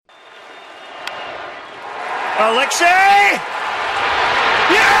Alexei!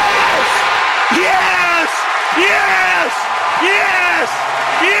 Yes! Yes! Yes! Yes!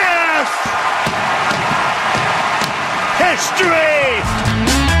 Yes! History!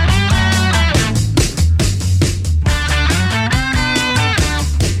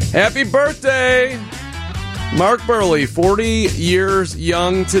 Happy birthday, Mark Burley, 40 years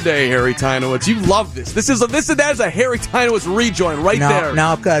young today, Harry Teinowitz. You love this. That is a Harry Teinowitz rejoin right there.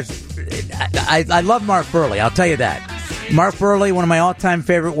 No, because I love Mark Burley, I'll tell you that. Mark Burley, one of my all-time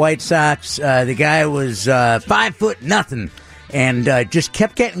favorite White Sox. The guy was 5'0" and just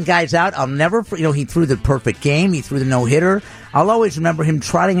kept getting guys out. I'll never, he threw the perfect game. He threw the no-hitter. I'll always remember him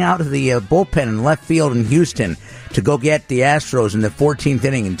trotting out of the bullpen in left field in Houston to go get the Astros in the 14th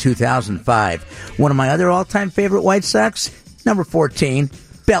inning in 2005. One of my other all-time favorite White Sox, number 14,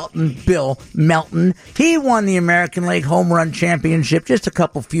 Bill Melton. He won the American League Home Run Championship just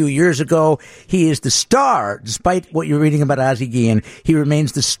a few years ago. He is the star, despite what you're reading about Ozzie Guillen. He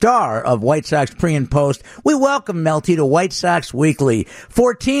remains the star of White Sox pre and post. We welcome Melty to White Sox Weekly.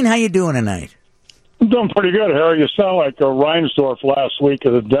 14, how you doing tonight? I'm doing pretty good, Harry. You sound like Reinsdorf last week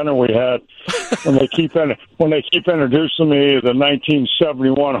at the dinner we had when they keep introducing me the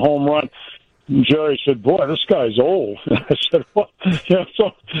 1971 home run. And Jerry said, "Boy, this guy's old." I said, "What?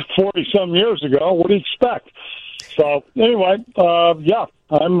 So 40-some years ago. What do you expect?" So anyway, yeah,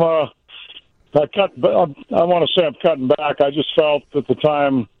 I want to say I'm cutting back. I just felt at the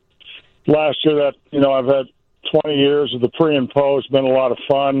time last year that I've had 20 years of the pre and post, been a lot of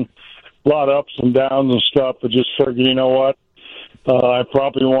fun. A lot of ups and downs and stuff, but just figured, you know what, I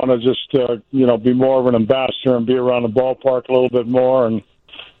probably want to just, be more of an ambassador and be around the ballpark a little bit more. And,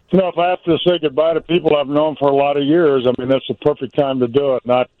 if I have to say goodbye to people I've known for a lot of years, I mean, that's the perfect time to do it,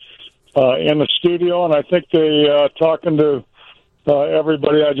 not in the studio. And I think talking to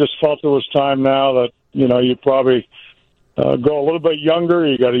everybody, I just felt it was time now that, you probably go a little bit younger.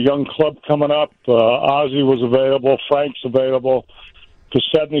 You got a young club coming up. Ozzie was available. Frank's available.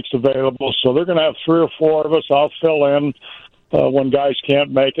 Kasednik's available, so they're going to have 3 or 4 of us. I'll fill in when guys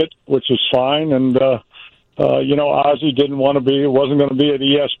can't make it, which is fine. And Ozzie wasn't going to be at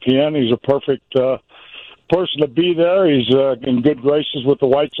ESPN. He's a perfect person to be there. He's in good graces with the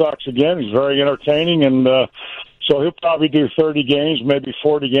White Sox again. He's very entertaining, and so he'll probably do 30 games, maybe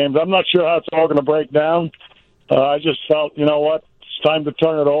 40 games. I'm not sure how it's all going to break down. I just felt, you know what, it's time to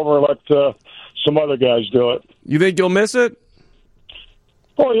turn it over and let some other guys do it. You think you'll miss it?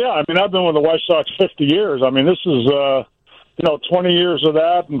 Oh, yeah. I mean, I've been with the White Sox 50 years. I mean, this is, 20 years of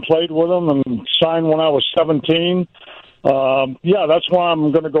that and played with them and signed when I was 17. Yeah, that's why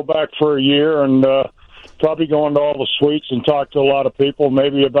I'm going to go back for a year and probably go into all the suites and talk to a lot of people,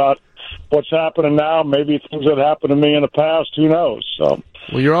 maybe about what's happening now, maybe things that happened to me in the past. Who knows? So,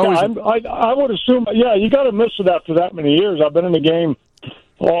 well, you're always. Yeah, I would assume, yeah, you got to miss it after that many years. I've been in the game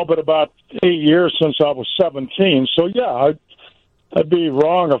all but about 8 years since I was 17. So, yeah, I'd be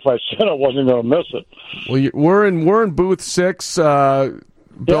wrong if I said I wasn't going to miss it. Well, we're in booth 6. Bill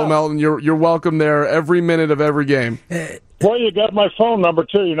Melton, you're welcome there every minute of every game. Well, you got my phone number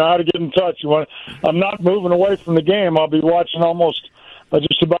too. You know how to get in touch. I'm not moving away from the game. I'll be watching almost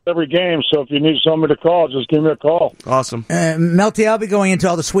just about every game. So if you need somebody to call, just give me a call. Awesome. Melty, I'll be going into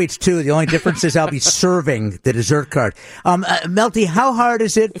all the suites too. The only difference is I'll be serving the dessert card. Melty, how hard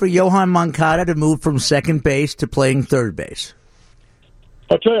is it for Johan Moncada to move from second base to playing third base?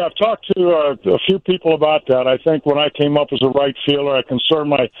 I'll tell you, I've talked to a few people about that. I think when I came up as a right fielder, I concerned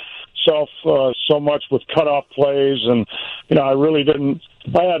myself so much with cutoff plays, and I really didn't.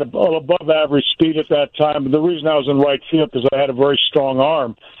 I had an above-average speed at that time, but the reason I was in right field because I had a very strong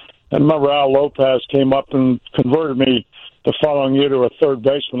arm. And remember, Al Lopez came up and converted me the following year to a third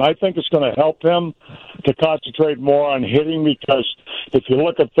baseman. I think it's going to help him to concentrate more on hitting because if you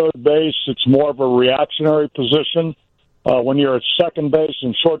look at third base, it's more of a reactionary position. When you're at second base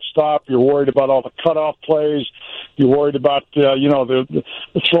and shortstop, you're worried about all the cutoff plays. You're worried about, the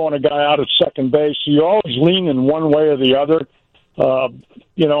throwing a guy out at second base. So you're always leaning one way or the other,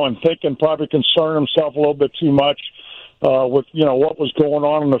 and thinking, probably concerning himself a little bit too much with, what was going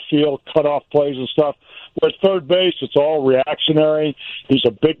on in the field, cutoff plays and stuff. With third base, it's all reactionary. He's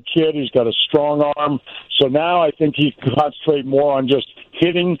a big kid. He's got a strong arm. So now I think he can concentrate more on just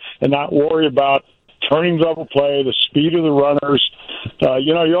hitting and not worry about turning double play, the speed of the runners.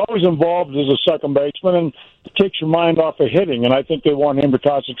 You're always involved as a second baseman, and it takes your mind off of hitting, and I think they want him to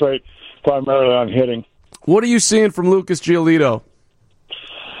concentrate primarily on hitting. What are you seeing from Lucas Giolito?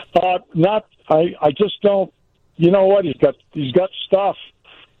 I just don't. You know what? He's got stuff.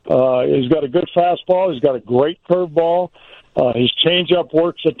 He's got a good fastball. He's got a great curveball. His changeup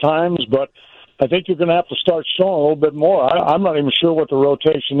works at times, but I think you're going to have to start showing a little bit more. I'm not even sure what the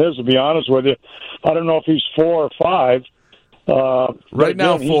rotation is, to be honest with you. I don't know if he's 4 or 5. Right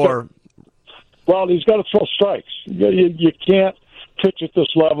now, 4. Well, he's got to throw strikes. You can't pitch at this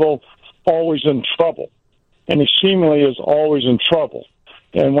level always in trouble. And he seemingly is always in trouble.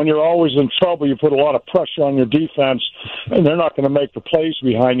 And when you're always in trouble, you put a lot of pressure on your defense, and they're not going to make the plays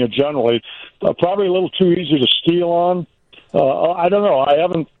behind you generally. Probably a little too easy to steal on. I don't know. I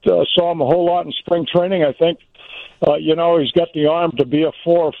haven't saw him a whole lot in spring training. I think, he's got the arm to be a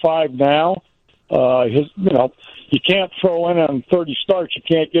 4 or 5 now. You can't throw in on 30 starts. You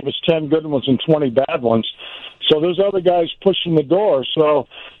can't give us 10 good ones and 20 bad ones. So there's other guys pushing the door. So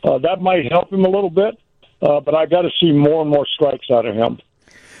that might help him a little bit. But I got to see more and more strikes out of him.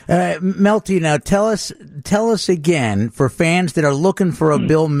 Melty, now tell us again, for fans that are looking for a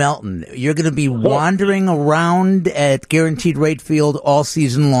Bill Melton, you're going to be wandering around at Guaranteed Rate Field all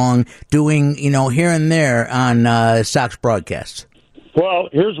season long, doing, here and there on Sox broadcasts. Well,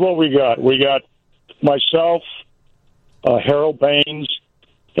 here's what we got. We got myself, Harold Baines,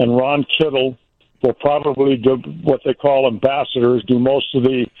 and Ron Kittle will probably do what they call ambassadors, do most of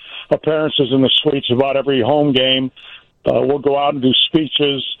the appearances in the suites about every home game. We'll go out and do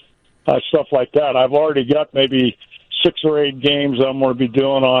speeches, stuff like that. I've already got maybe 6 or 8 games I'm going to be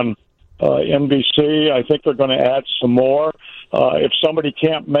doing on NBC. I think they're going to add some more. If somebody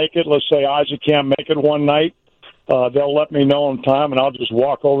can't make it, let's say Isaac can't make it one night, they'll let me know in time, and I'll just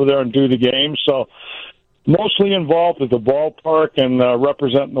walk over there and do the game. So mostly involved at the ballpark and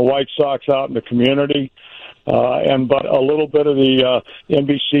representing the White Sox out in the community. But a little bit of the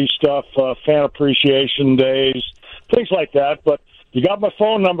NBC stuff, fan appreciation days, things like that. But you got my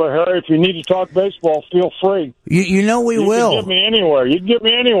phone number, Harry. If you need to talk baseball, feel free. We will. You can get me anywhere. You can get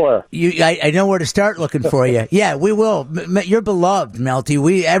me anywhere. I know where to start looking for you. Yeah, we will. You're beloved,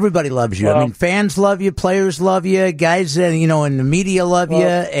 Melty. Everybody loves you. Well, fans love you, players love you, guys, in the media love you.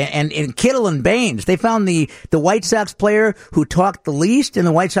 And Kittle and Baines, they found the White Sox player who talked the least and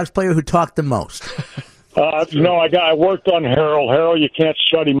the White Sox player who talked the most. I worked on Harold. Harold, you can't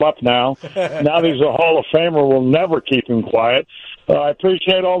shut him up now. Now that he's a Hall of Famer, we'll never keep him quiet. I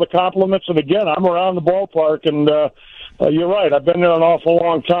appreciate all the compliments. And again, I'm around the ballpark, and you're right. I've been there an awful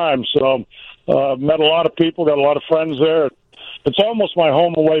long time. So met a lot of people, got a lot of friends there. It's almost my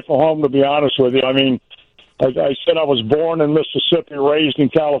home away from home, to be honest with you. I mean, I said I was born in Mississippi, raised in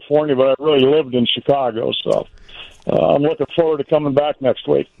California, but I really lived in Chicago. So I'm looking forward to coming back next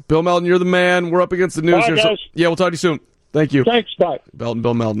week. Bill Melton, you're the man. We're up against the news here. So, yeah, we'll talk to you soon. Thank you. Thanks, bye. Bill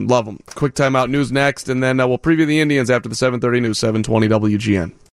Melton, love him. Quick timeout news next, and then we'll preview the Indians after the 7:30 news, 720 WGN.